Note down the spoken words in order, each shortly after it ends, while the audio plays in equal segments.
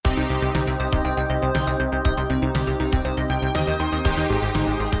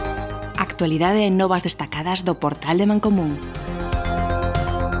actualidade e novas destacadas do portal de Mancomún.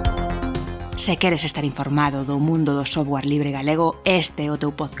 Se queres estar informado do mundo do software libre galego, este é o teu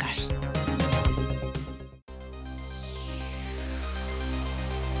podcast.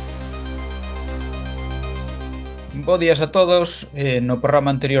 Bo días a todos. No programa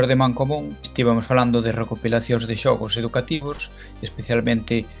anterior de Mancomún estivemos falando de recopilacións de xogos educativos,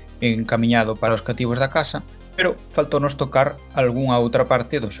 especialmente encamiñado para os cativos da casa, pero faltou-nos tocar algunha outra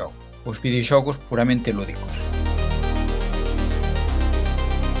parte do xogo, os videoxogos puramente lúdicos.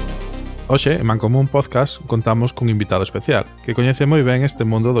 Hoxe, en Mancomún Podcast, contamos cun invitado especial, que coñece moi ben este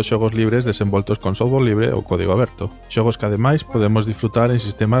mundo dos xogos libres desenvoltos con software libre ou código aberto, xogos que ademais podemos disfrutar en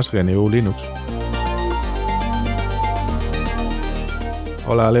sistemas GNU Linux.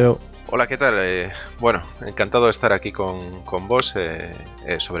 Hola, Leo. Hola, ¿qué tal? Bueno, encantado de estar aquí con vos,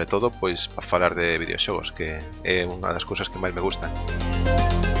 sobre todo pois para falar de videoxogos, que é unha das cousas que máis me gustan.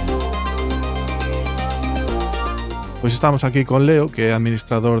 Pois estamos aquí con Leo, que é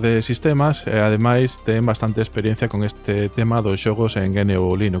administrador de sistemas e ademais ten bastante experiencia con este tema dos xogos en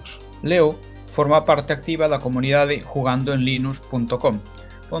GNU Linux. Leo forma parte activa da comunidade XogandoEnLinux.com,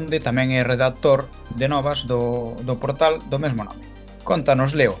 onde tamén é redactor de novas do portal do mesmo nome.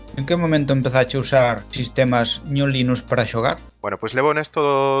 Contanos, Leo, en que momento empezaste a usar sistemas GNU Linux para xogar? Bueno, pois levo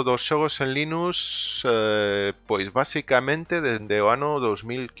nesto dos xogos en Linux pois basicamente dende o ano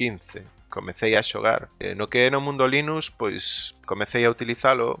 2015. Comecei a xogar. No que é no mundo Linux, pois comecei a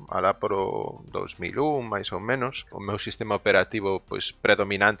utilizalo alá por o 2001, máis ou menos. O meu sistema operativo pois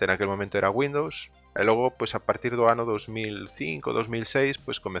predominante naquele momento era Windows. E logo, pois a partir do ano 2005, 2006,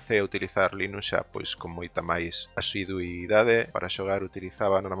 pois comecei a utilizar Linux xa pois con moita máis asiduidade. Para xogar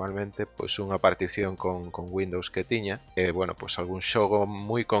utilizaba normalmente pois unha partición con Windows que tiña. E, bueno, pois algún xogo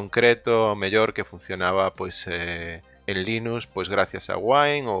moi concreto, mellor que funcionaba pois en Linux, pois gracias a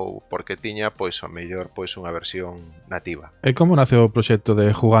Wine ou porque tiña pois o mellor pois unha versión nativa. E como naceu o proxecto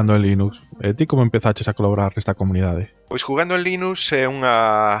de Xogando en Linux? E ti como empezaches a colaborar nesta comunidade? Pois Xogando en Linux é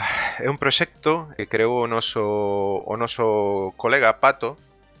un proxecto que creou o noso colega Pato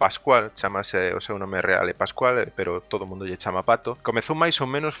Pascual, chamase o seu nome real é Pascual, pero todo o mundo lle chama Pato. Comezou máis ou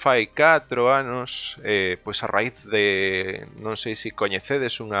menos fai 4 anos, pois a raíz de, non sei se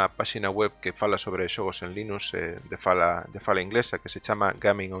coñecedes unha páxina web que fala sobre xogos en Linux, de fala inglesa, que se chama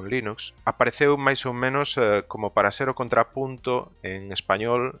Gaming on Linux. Apareceu máis ou menos como para ser o contrapunto en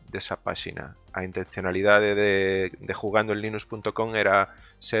español desa páxina. A intencionalidade de XogandoEnLinux.com era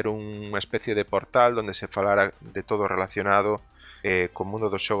ser unha especie de portal onde se falara de todo relacionado co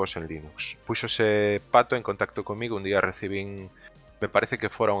mundo dos xogos en Linux. Puxose Pato en contacto comigo, un día recibín, me parece que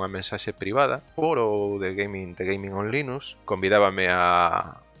fora unha mensaxe privada, foro de gaming on Linux, convidábame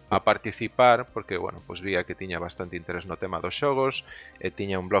a participar porque, bueno, pois vía que tiña bastante interés no tema dos xogos e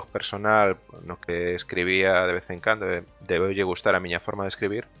tiña un blog personal no que escribía de vez en cando e debeulle gustar a miña forma de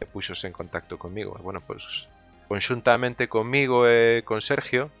escribir e puxose en contacto comigo. E, bueno, pois conxuntamente comigo e con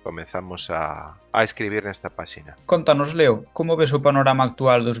Sergio comezamos a escribir nesta páxina. Contanos, Leo, como ves o panorama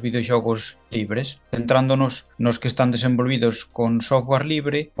actual dos videoxogos libres, centrándonos nos que están desenvolvidos con software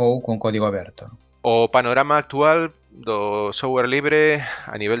libre ou con código aberto? O panorama actual do software libre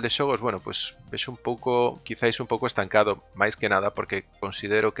a nivel de xogos, bueno, pois vexo un pouco, quizáis un pouco estancado, máis que nada porque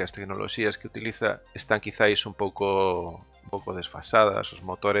considero que as tecnoloxías que utiliza están quizáis un pouco desfasadas. Os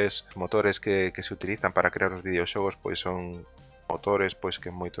motores que se utilizan para crear os videoxogos pois son motores pois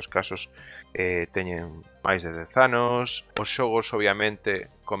que en moitos casos teñen máis de 10 anos. Os xogos obviamente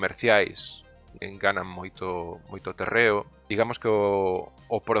comerciais ganan moito terreo. Digamos que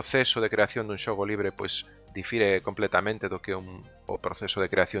o proceso de creación dun xogo libre pois difire completamente do que o proceso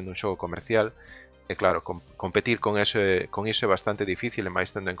de creación dun xogo comercial. E claro, competir con iso é bastante difícil, e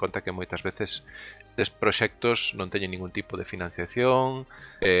máis tendo en conta que moitas veces estes proxectos non teñen ningún tipo de financiación,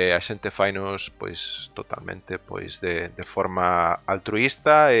 a xente fainos pois totalmente pois de forma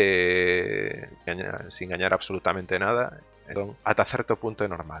altruista e sin gañar absolutamente nada. Entón, ata certo punto é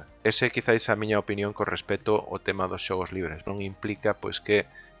normal. Ese quizáis a miña opinión con respecto ao tema dos xogos libres. Non implica pois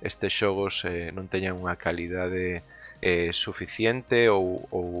que estes xogos non teñan unha calidade suficiente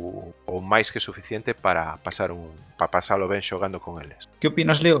ou máis que suficiente para pasalo ben xogando con eles. Que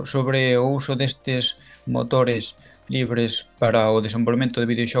opinas, Leo, sobre o uso destes motores libres para o desenvolvemento de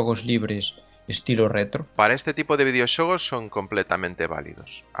videoxogos libres estilo retro? Para este tipo de videoxogos son completamente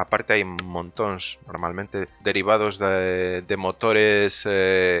válidos. Aparte hai montóns normalmente derivados de motores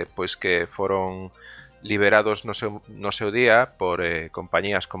pois que foron liberados no seu día por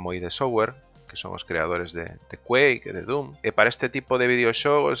compañías como ID Software, que son os creadores de Quake e de Doom. E para este tipo de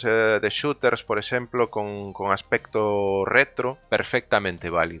videoxogos, de shooters, por exemplo, con aspecto retro, perfectamente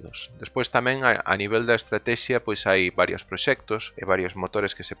válidos. Despois tamén a nivel da estrategia, pois hai varios proxectos e varios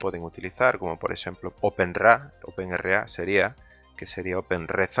motores que se poden utilizar, como por exemplo OpenRA sería Open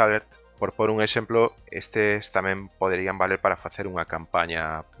Red Alert. Por un exemplo, estes tamén poderían valer para facer unha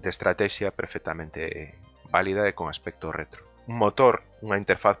campaña de estrategia perfectamente válida e con aspecto retro. Un motor, unha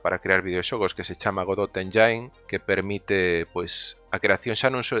interfaz para crear videoxogos que se chama Godot Engine, que permite pois a creación xa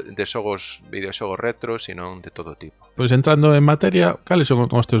non de videoxogos retro, sino de todo tipo. Pois entrando en materia, cales son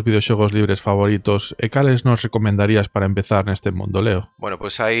os teus videoxogos libres favoritos e cales nos recomendarías para empezar neste mundo, Leo? Bueno,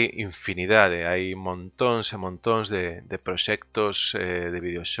 pois hai infinidade, hai montóns e montóns de proxectos de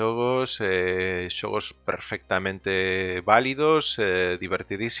videoxogos, xogos perfectamente válidos,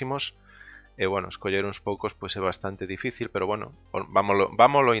 divertidísimos. E, bueno, escoller uns poucos pois é bastante difícil, pero, bueno,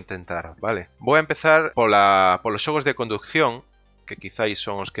 vámolo intentar, vale? Vou a empezar polos xogos de conducción, que quizáis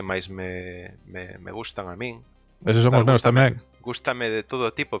son os que máis me gustan a min. Eses somos meus tamén. Gústame de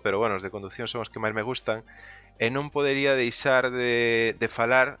todo tipo, pero, bueno, os de conducción son os que máis me gustan. E non podería deixar de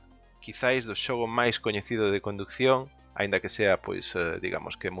falar, quizáis, do xogo máis coñecido de conducción, aínda que sea, pois,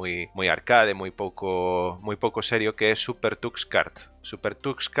 digamos que moi arcade, moi pouco serio, que é Super Tux Kart. Super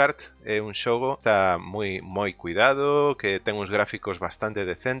Tux Kart é un xogo que está moi cuidado, que ten uns gráficos bastante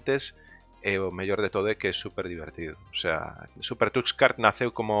decentes, e o mellor de todo é que é super divertido. O sea, Super Tux Kart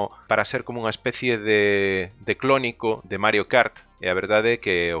naceu para ser como unha especie de clónico de Mario Kart, e a verdade é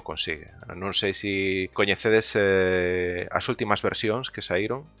que o consigue. Non sei se coñecedes as últimas versións que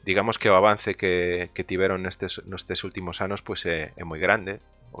saíron. Digamos que o avance que tiveron nestes últimos anos pois é moi grande.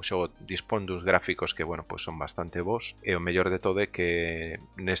 O xogo dispón duns gráficos que, bueno, pois son bastante bons, e o mellor de todo é que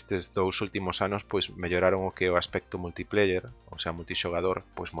nestes 2 últimos anos pois melloraron o que é o aspecto multiplayer, o sea, multixogador,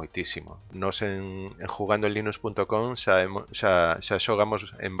 pois moitísimo. Nos en xogandoenlinux.com xa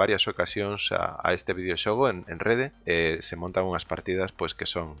xogamos en varias ocasións a este videoxogo en rede, e se montan unhas partidas pois que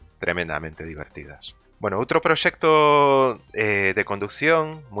son tremendamente divertidas. Bueno, outro proxecto de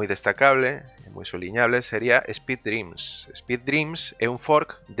conducción moi destacable, moi soliñable, sería Speed Dreams. Speed Dreams é un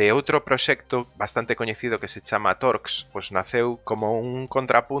fork de outro proxecto bastante coñecido que se chama Torx. Pois naceu como un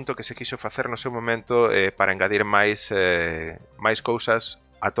contrapunto que se quixo facer no seu momento para engadir máis cousas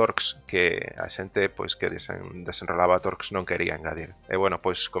a Torx que a xente pois que desenrolaba a Torx non quería engadir. E, bueno,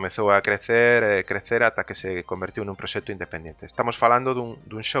 pois comezou a crecer ata que se convertiu nun proxecto independente. Estamos falando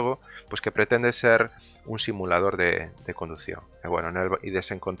dun xogo pois que pretende ser un simulador de conducción. E, bueno, nel ides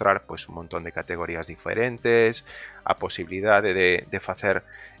encontrar pois un montón de categorías diferentes, a posibilidade de facer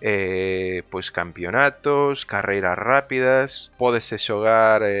pois campeonatos, carreiras rápidas, pódese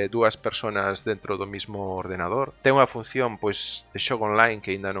xogar 2 personas dentro do mismo ordenador. Ten unha función pois de xogo online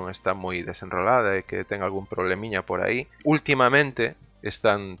que aínda non está moi desenrolada e que ten algún problemiña por aí. Últimamente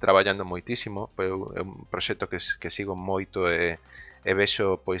están traballando moitísimo, é un proxecto que sigo moito e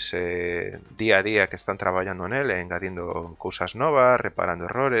vexo pois día a día que están traballando nel e engadindo cousas novas, reparando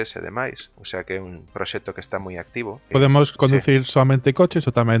errores e demais. O sea que é un proxecto que está moi activo. Podemos conducir solamente coches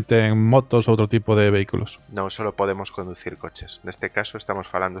ou tamén ten motos ou outro tipo de vehículos? Non, solo podemos conducir coches. Neste caso estamos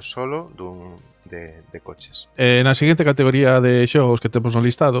falando solo de coches. Na seguinte categoría de xogos que temos no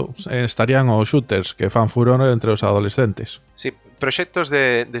listado estarían os shooters que fan furor entre os adolescentes. Sí, proxectos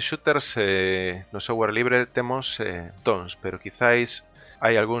de shooters no software libre temos tons, pero quizáis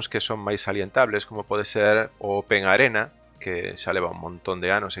hai algúns que son máis salientables, como pode ser o Open Arena, que xa leva un montón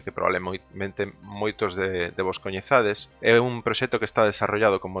de anos e que probablemente moitos de vos coñezades. É un proxecto que está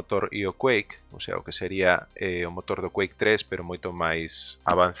desarrollado con motor IO Quake, o sea, o que sería o motor do Quake 3, pero moito máis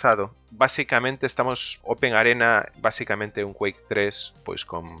avanzado. Básicamente Open Arena basicamente un Quake 3 pois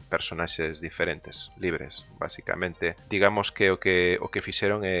con personaxes diferentes, libres, basicamente. Digamos que o que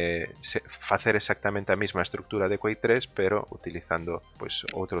fixeron é facer exactamente a mesma estructura de Quake 3, pero utilizando pois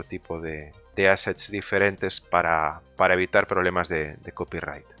outro tipo de assets diferentes para evitar problemas de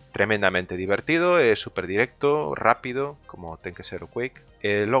copyright. Tremendamente divertido e super directo, rápido, como ten que ser o Quake.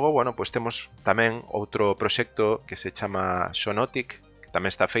 E logo, bueno, pois temos tamén outro proxecto que se chama Xonotic, que tamén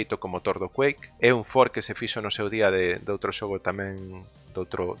está feito con motor do Quake. É un fork que se fixo no seu día de outro xogo tamén, de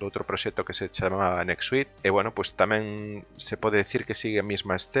outro proxecto que se chama Next Suite. E, bueno, pois tamén se pode decir que sigue a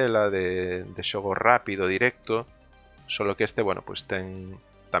mesma estela de xogo rápido, directo, solo que este, bueno, pois ten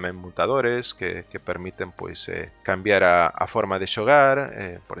tamén mutadores que permiten pois cambiar a forma de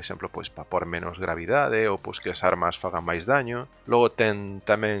xogar, por exemplo, pois para por menos gravidade ou pois que as armas fagan máis daño. Logo ten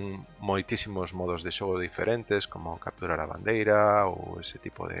tamén moitísimos modos de xogo diferentes, como capturar a bandeira ou ese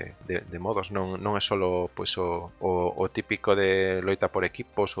tipo de modos. Non é solo pois o típico de loita por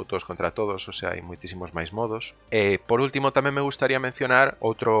equipos ou todos contra todos, o sea, hai moitísimos máis modos. E por último tamén me gustaría mencionar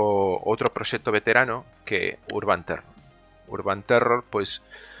outro proxecto veterano que é Urban Terror. Urban Terror, pois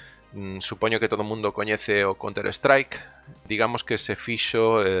supoño que todo o mundo coñece o Counter-Strike. Digamos que se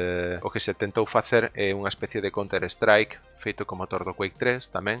fixo o que se tentou facer é unha especie de Counter-Strike feito co motor do Quake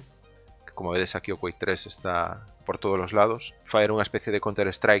 3 tamén. Como vedes aquí o Quake 3 está por todos os lados. Faer unha especie de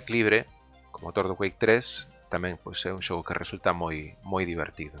Counter-Strike libre co motor do Quake 3 tamén pois é un xogo que resulta moi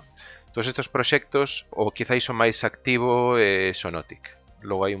divertido. Todos estes proxectos, o quizáis o máis activo é Xonotic.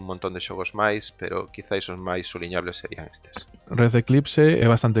 Logo hai un montón de xogos máis, pero quizáis os máis suliñables serían estes. Red Eclipse é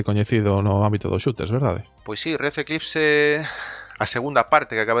bastante coñecido no ámbito dos shooters, verdade? Pois sí, Red Eclipse, a segunda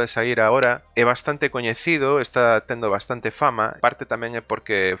parte que acaba de sair agora, é bastante coñecido, está tendo bastante fama. Parte tamén é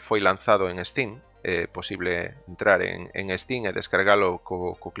porque foi lanzado en Steam. É posible entrar en Steam e descargalo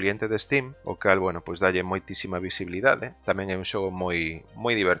co cliente de Steam, o cal, bueno, pois dalle moitísima visibilidade. Tamén é un xogo moi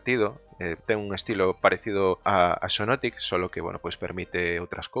divertido. Ten un estilo parecido a Xonotic, solo que, bueno, pois permite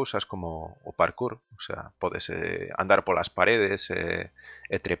outras cousas como o parkour, o sea, podes andar polas paredes e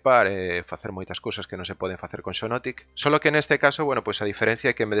trepar e facer moitas cousas que non se poden facer con Xonotic. Solo que neste caso, bueno, pois a diferencia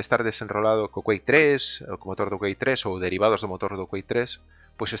é que en vez de estar desenrolado co Quake 3, ou co motor do Quake 3 ou derivados do motor do Quake 3,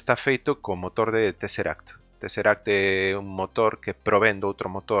 pois está feito co motor de Tesseract. Tesseract é un motor que provén do outro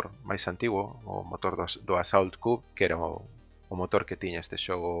motor máis antigo, o motor do Assault Cube, que era o motor que tiña este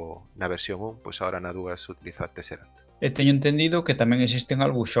xogo na versión 1, pois agora na 2 se utiliza Tesseract. E teño entendido que tamén existen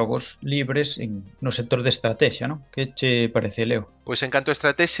algúns xogos libres no sector de estrategia, non? Que che parece, Leo? Pois en canto a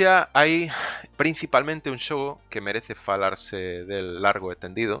estrategia, hai principalmente un xogo que merece falarse del largo e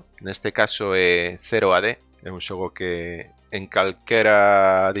tendido. Neste caso é 0AD, é un xogo que en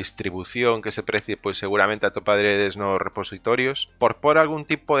calquera distribución que se precie, pois seguramente atoparedes nos repositorios. Por algún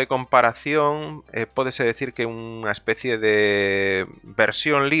tipo de comparación, pódese decir que é unha especie de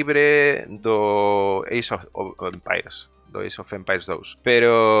versión libre do Age of Empires, do Age of Empires 2,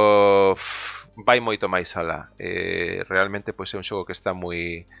 pero vai moito máis alá. Realmente pois é un xogo que está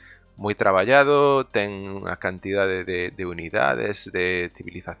moi traballado, ten unha cantidade de unidades, de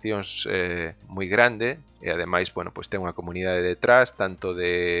civilizacións moi grande, e ademais, bueno, pois ten unha comunidade detrás, tanto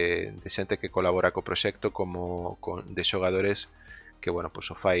de xente que colabora co proxecto como de xogadores que, bueno, pois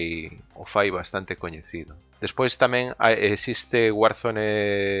o fai bastante coñecido. Despois tamén existe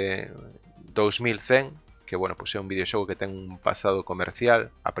Warzone 2100, que, bueno, pois é un videoxogo que ten un pasado comercial.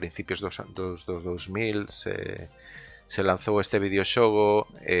 A principios dos 2000 se lanzou este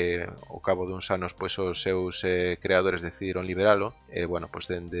videoxogo, ao cabo duns anos pois os seus creadores decidiron liberalo, e, bueno, pois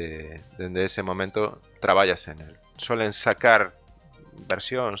dende ese momento traballase en el. Solen sacar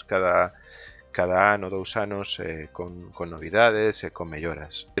versións cada ano, 2 anos, con novidades e con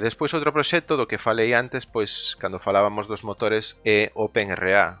melloras. E despois outro proxecto do que falei antes, pois cando falábamos dos motores, é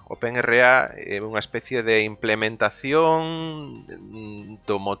OpenRA. OpenRA é unha especie de implementación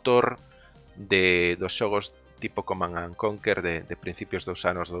do motor dos xogos tipo Command and Conquer de principios dos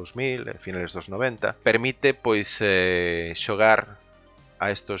anos 2000, finales dos 90. Permite pois xogar a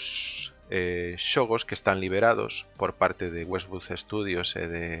estos xogos que están liberados por parte de Westwood Studios e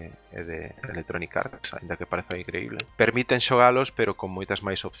de Electronic Arts, ainda que parece increíble. Permiten xogalos, pero con moitas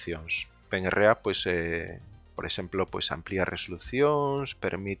máis opcións. OpenRA, pois, por exemplo, pois amplía resolucións,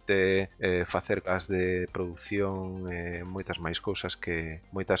 permite facer gas de produción, moitas máis cousas,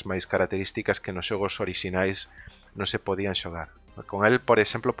 moitas máis características que nos xogos orixinais non se podían xogar. Con el, por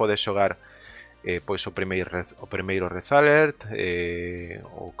exemplo, podes xogar pois o primeiro Red Alert,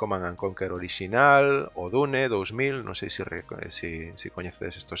 o Command and Conquer original, o Dune 2000, non sei se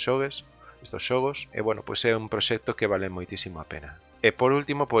coñecedes estos xogos, e, bueno, pois é un proxecto que vale moitísimo a pena. E por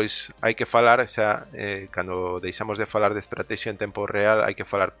último, pois hai que falar, xa, cando deixamos de falar de estrategia en tempo real, hai que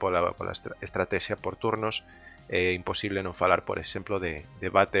falar pola estrategia por turnos. É imposible non falar, por exemplo, de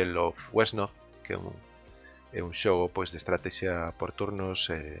Battle of Westnorth, que é un xogo pois de estrategia por turnos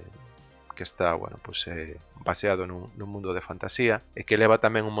que está, bueno, pois, baseado nun mundo de fantasía e que leva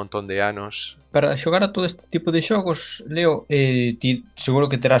tamén un montón de anos. Para xogar a todo este tipo de xogos, Leo, ti seguro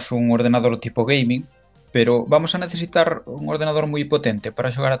que terás un ordenador tipo gaming, pero vamos a necesitar un ordenador moi potente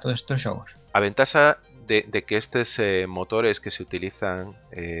para xogar a todos estes xogos. A ventaxa de que estes motores que se utilizan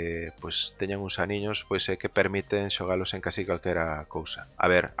pois teñan uns aniños pois que permiten xogalos en casi calquera cousa. A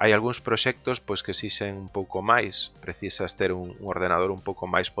ver, hai algúns proxectos pois que exixen un pouco máis, precisas ter un ordenador un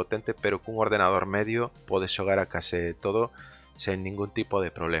pouco máis potente, pero cun ordenador medio podes xogar a case todo sen ningún tipo de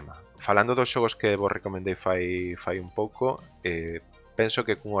problema. Falando dos xogos que vos recomendei fai un pouco, penso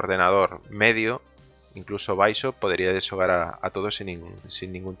que cun ordenador medio, incluso baixo, podería xogar a todos sin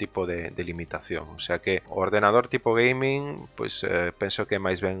ningún tipo de limitación. O sea que o ordenador tipo gaming, pois penso que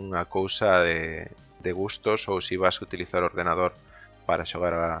máis ben unha cousa de gustos, ou se vas a utilizar o ordenador para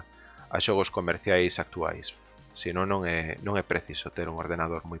xogar a xogos comerciais actuais. Se non é preciso ter un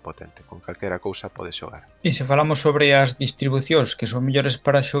ordenador moi potente, con calquera cousa podes xogar. E se falamos sobre as distribucións que son mellores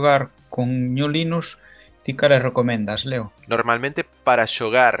para xogar con GNU Linux, ti cales recomendas, Leo? Normalmente para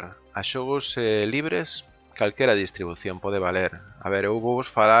xogar a xogos libres, calquera distribución pode valer. A ver, eu vou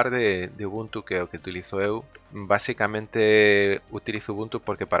vos falar de Ubuntu, que é o que utilizo eu. Basicamente utilizo Ubuntu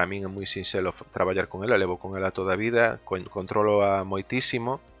porque para min é moi sinxelo traballar con ela, levo con ela toda a vida, controlo a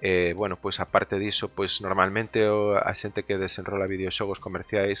moitísimo. Bueno, pois aparte diso, pois normalmente a xente que desenrola videoxogos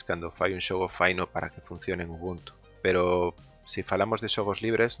comerciais, cando fai un xogo faino para que funcione en Ubuntu. Pero se falamos de xogos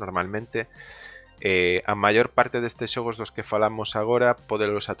libres, normalmente a maior parte destes xogos dos que falamos agora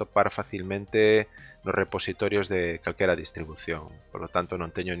podelos atopar facilmente nos repositorios de calquera distribución. Por lo tanto,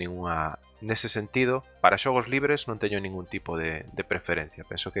 non teño ninguna... Nese sentido, para xogos libres non teño ningún tipo de preferencia.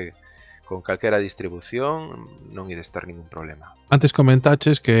 Penso que con calquera distribución non ide estar ningún problema. Antes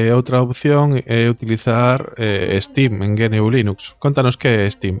comentaches que outra opción é utilizar Steam en GNU Linux. Contanos que é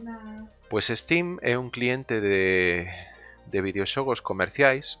Steam. Pois Steam é un cliente de videoxogos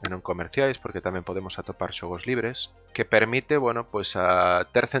comerciais e non comerciais, porque tamén podemos atopar xogos libres, que permite, bueno, pois a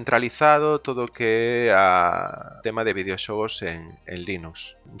ter centralizado todo o que é a tema de videoxogos en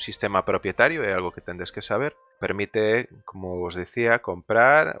Linux. Un sistema propietario é algo que tendes que saber. Permite, como vos decía,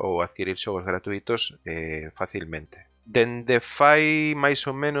 comprar ou adquirir xogos gratuitos facilmente. Dende fai máis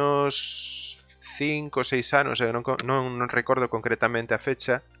ou menos 5 ou 6 anos, non recordo concretamente a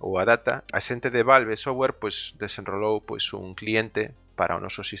fecha ou a data, a xente de Valve Software pois desenrolou pois un cliente para o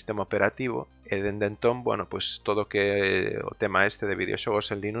noso sistema operativo e dende entón, bueno, pois todo que o tema este de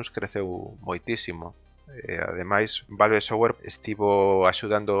videoxogos en Linux creceu moitísimo. Ademais, Valve Software estivo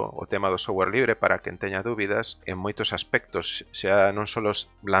axudando o tema do software libre para quen teña dúbidas en moitos aspectos, xa non só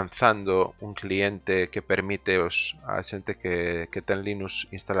lanzando un cliente que permite a xente que ten Linux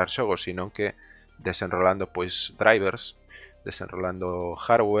instalar xogos, sino que desenrolando pois drivers, desenrolando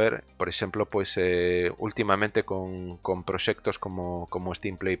hardware, por exemplo, pois últimamente con proxectos como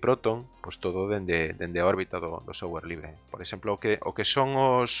Steam Play Proton, pois todo dende a órbita do software libre. Por exemplo, o que son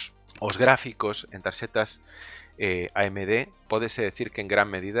os gráficos en tarxetas AMD, pódese decir que en gran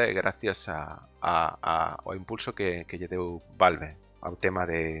medida é gracias ao impulso que lle deu Valve ao tema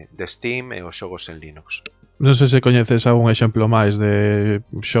de Steam e os xogos en Linux. Non sei se coñeces algún exemplo máis de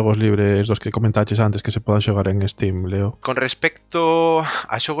xogos libres dos que comentaches antes que se podan xogar en Steam, Leo. Con respecto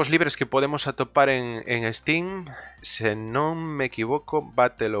a xogos libres que podemos atopar en Steam, se non me equivoco,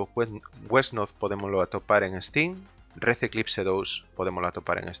 Battle of Westnorth podémoslo atopar en Steam, Red Eclipse 2 podémoslo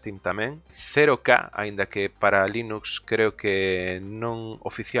atopar en Steam tamén, 0K, aínda que para Linux creo que non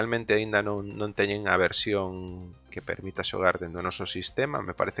oficialmente aínda non teñen a versión que permita xogar dentro do noso sistema,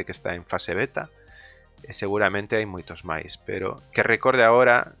 me parece que está en fase beta, e seguramente hai moitos máis, pero que recorde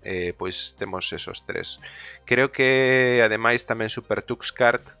agora, pois temos esos tres. Creo que ademais tamén Super Tux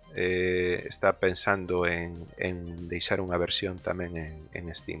Kart está pensando en deixar unha versión tamén en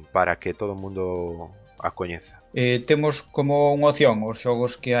Steam para que todo o mundo a coñeza. Temos como unha opción os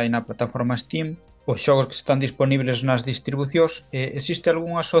xogos que hai na plataforma Steam, os xogos que están disponibles nas distribucións. Existe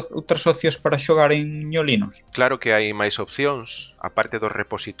algunhas outras opcións para xogar en GNU Linux? Claro que hai máis opcións, aparte dos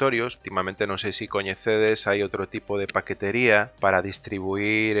repositorios. Últimamente non sei se coñecedes, hai outro tipo de paquetería para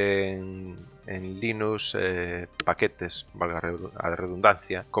distribuir en Linux paquetes, valga a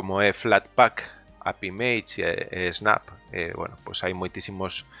redundancia, como é Flatpak, AppImage e Snap. Bueno, pois hai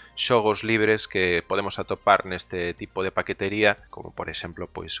moitísimos xogos libres que podemos atopar neste tipo de paquetería, como por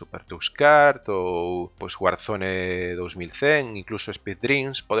exemplo pois Super Tux Kart ou pois Warzone 2100, incluso Speed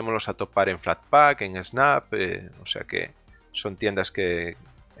Dreams, podémoslos atopar en Flatpak, en Snap, o sea que son tiendas que,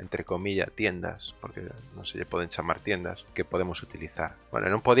 entre comillas, tiendas, porque non se lle poden chamar tiendas, que podemos utilizar. Bueno,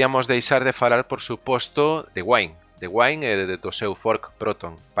 non podíamos deixar de falar, por suposto, de Wine. De Wine e do seu fork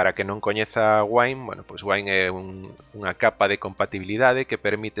Proton. Para que non coñeza Wine, bueno, pois Wine é unha capa de compatibilidade que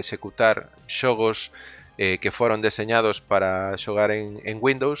permite executar xogos que foron deseñados para xogar en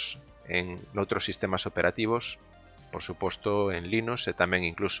Windows, en outros sistemas operativos, por suposto en Linux e tamén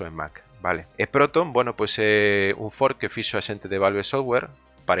incluso en Mac, vale? E Proton, bueno, pois é un fork que fixo a xente de Valve Software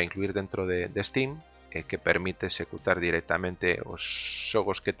para incluir dentro de Steam, que permite executar directamente os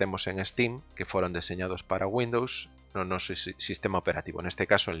xogos que temos en Steam que foron deseñados para Windows no noso sistema operativo, neste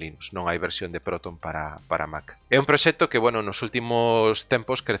caso en Linux, non hai versión de Proton para Mac. É un proxecto que, bueno, nos últimos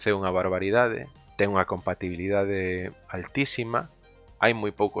tempos creceu unha barbaridade, ten unha compatibilidade altísima, hai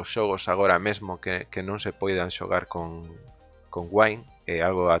moi poucos xogos agora mesmo que non se poidan xogar con Wine, é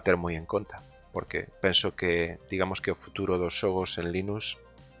algo a ter moi en conta, porque penso que, digamos que o futuro dos xogos en Linux,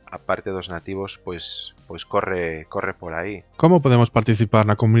 a parte dos nativos, pois corre por aí. Como podemos participar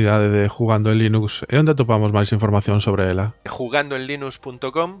na comunidade de Xogando en Linux e onde atopamos máis información sobre ela?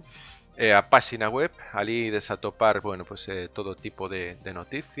 Xogandoenlinux.com é a páxina web, ali desatopar, bueno, pois todo tipo de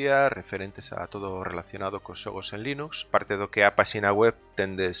noticias referentes a todo relacionado cos xogos en Linux. Parte do que é a páxina web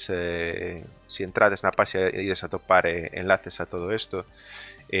tendes, se entrades na páxina e desatopar enlaces a todo isto.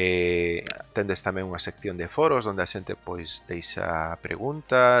 Tendes tamén unha sección de foros onde a xente pois deixa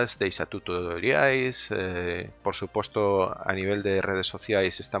preguntas, deixa tutoriais, por suposto a nivel de redes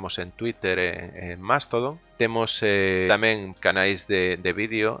sociais estamos en Twitter e en Mastodon. Temos tamén canais de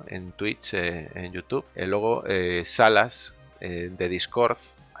vídeo en Twitch e en YouTube e logo salas de Discord,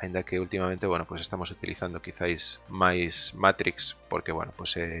 ainda que últimamente, bueno, pues estamos utilizando quizáis máis Matrix porque, bueno,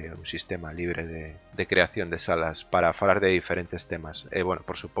 pues é un sistema libre de creación de salas para falar de diferentes temas. E, bueno,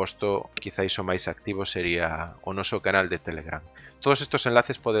 por suposto, quizáis o máis activo sería o noso canal de Telegram. Todos estos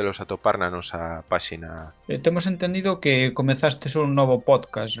enlaces podelos atopar na nosa páxina. Temos entendido que comezastes un novo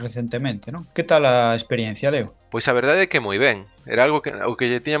podcast recentemente, non? Que tal a experiencia, Leo? Pois a verdade é que moi ben. Era algo que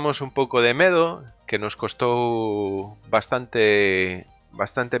lle tiñamos un pouco de medo, que nos costou bastante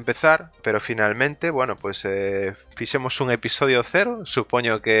empezar, pero finalmente, bueno, pues fixemos un episodio 0,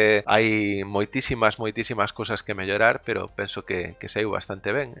 supoño que hai moitísimas cousas que mellorar, pero penso que saiu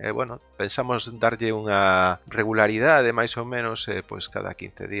bastante ben. Bueno, pensamos darlle unha regularidade máis ou menos, pues cada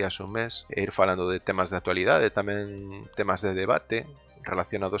 15 días, un mes, e ir falando de temas de actualidade, tamén temas de debate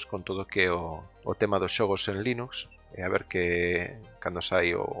relacionados con todo que o tema dos xogos en Linux, e a ver que cando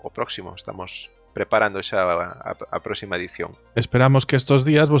sai o próximo, estamos preparando xa a próxima edición. Esperamos que estos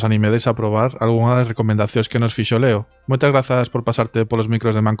días vos animedes a probar algunha das recomendacións que nos fixo Leo. Moitas grazas por pasarte polos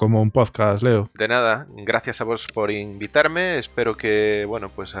micros de Mancomún Podcast, Leo. De nada, gracias a vos por invitarme. Espero que, bueno,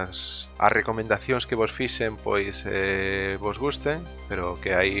 pues as recomendacións que vos fixen pois vos gusten, pero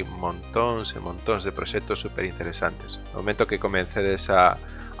que hai montóns e montóns de proxectos super interesantes. No momento que comencedes a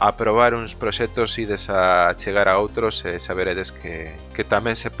probar uns proxectos e a chegar a outros, saberedes que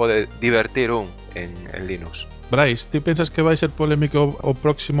tamén se pode divertir en Linux. Brais, ti pensas que vai ser polémico o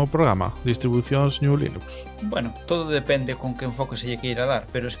próximo programa? Distribucións GNU Linux? Bueno, todo depende con que enfoque se lle queira dar,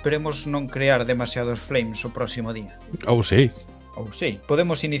 pero esperemos non crear demasiados flames o próximo día. Ou sí. Ou sí,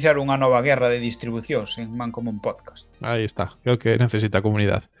 podemos iniciar unha nova guerra de distribucións en Mancomún Podcast. Aí está, é o que necesita a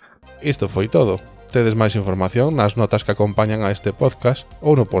comunidade. Isto foi todo. Tedes máis información nas notas que acompañan a este podcast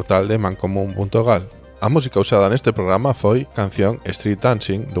ou no portal de mancomún.gal. A música usada neste programa foi canción Street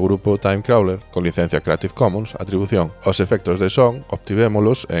Dancing do grupo Time Crawler con licencia Creative Commons atribución. Os efectos de son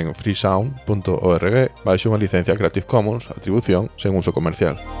obtivémolos en freesound.org baixo unha licencia Creative Commons atribución sen uso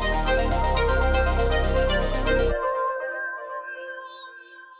comercial.